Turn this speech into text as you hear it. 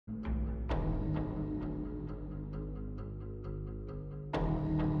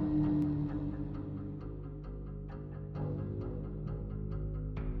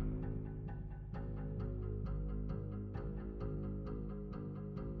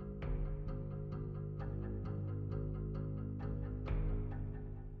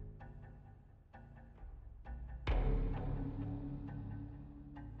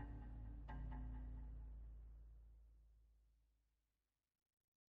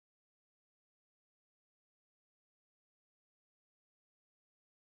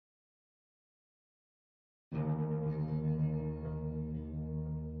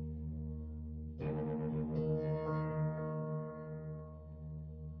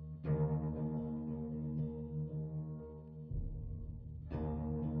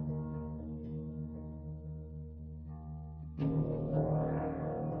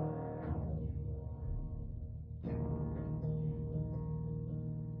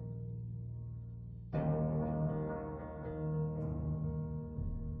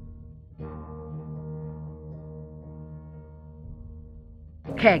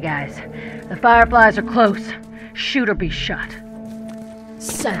Okay, guys. The Fireflies are close. Shoot or be shot.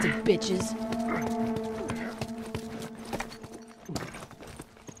 Sons of bitches.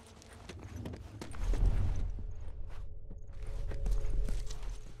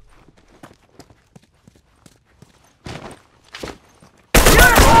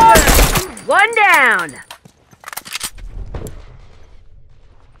 One down!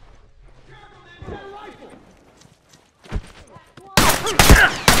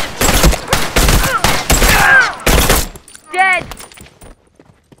 Dead!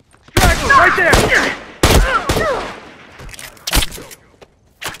 Striker, right there!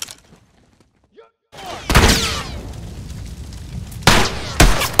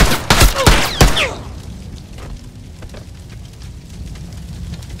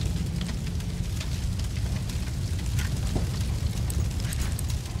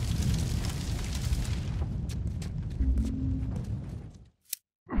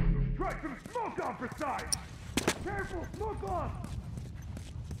 Try some smoke on for size! Careful, smoke on!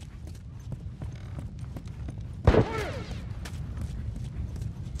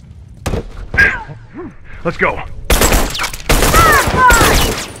 Let's go.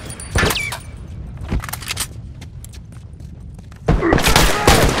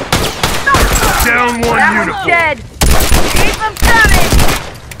 Down one That uniform. one's dead! Keep them coming!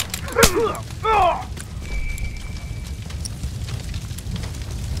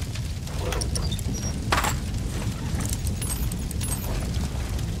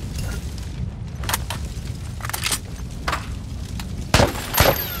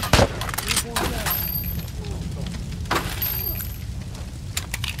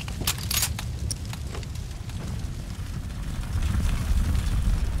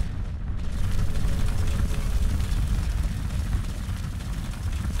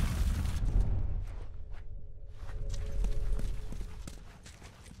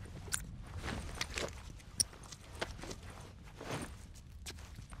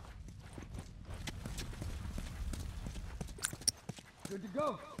 Good to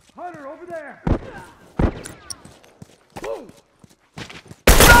go. Hunter, over there.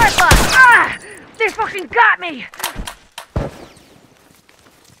 Firefly! Ah! They fucking got me!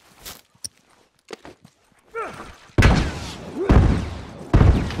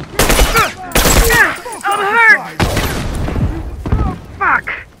 I'm hurt! Fuck!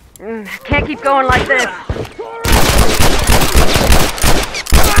 Can't keep going like this.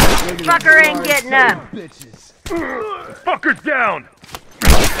 Fucker ain't getting up. Fucker's down!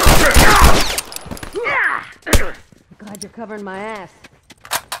 Glad you're covering my ass.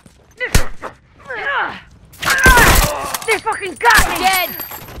 They fucking got me! Dead!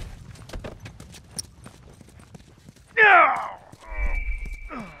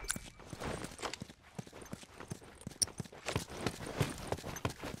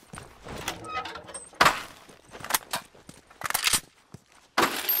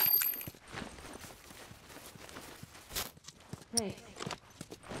 Thanks.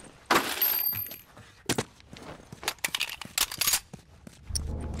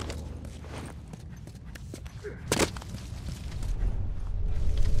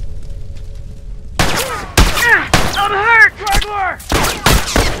 I'm hurt! Straggler!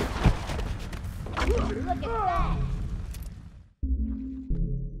 Look at that!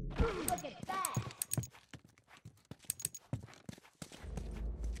 Look at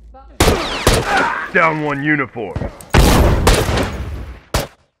that! Down one uniform.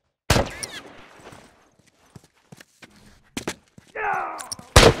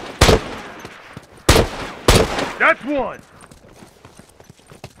 That's one!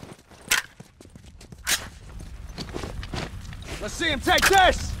 Let's see him take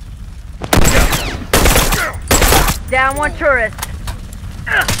this! Down one tourist.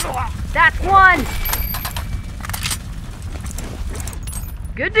 That's one!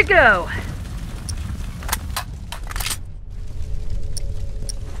 Good to go.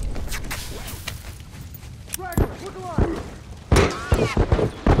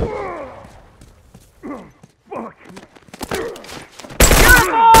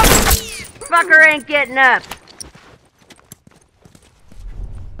 Fucker ain't getting up.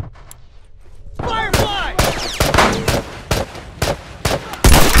 Firefly!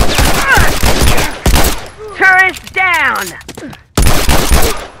 Turret's down.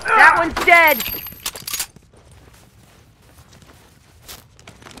 That one's dead.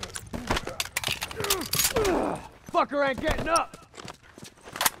 Fucker ain't getting up!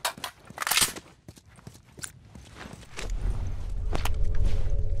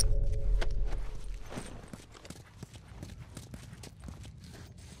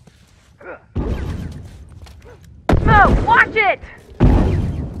 Oh, watch it!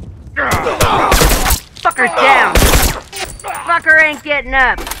 Fucker's down. Fucker ain't getting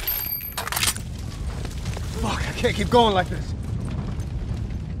up. Fuck, I can't keep going like this.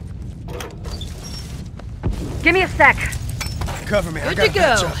 Give me a sec. Cover me, I Good gotta to go.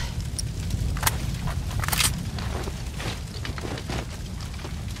 patch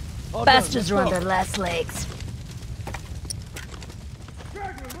up. Bastards are on their last legs.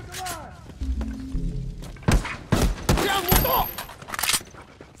 Straggler, look alive! Down, what the?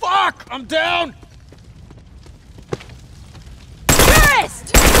 Fuck! I'm down!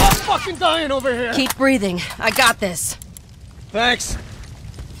 Tourist! I'm fucking dying over here! Keep breathing. I got this. Thanks.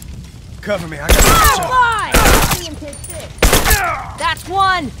 Cover me, I gotta patch up. Fly! That's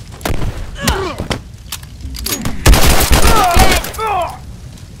one!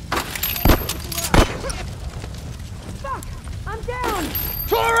 Fuck! I'm down!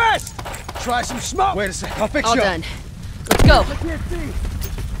 Tourist! Try some smoke! Wait a sec, I'll fix All you up. done. Let's go. Can't see!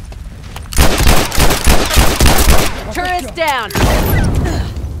 Tourist down.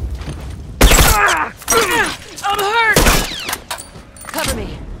 I'm hurt! Cover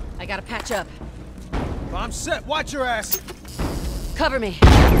me. I gotta patch up. I'm set, watch your ass! Cover me.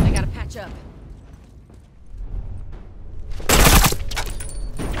 I gotta patch up.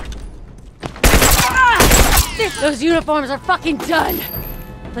 Those uniforms are fucking done.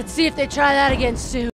 Let's see if they try that again soon.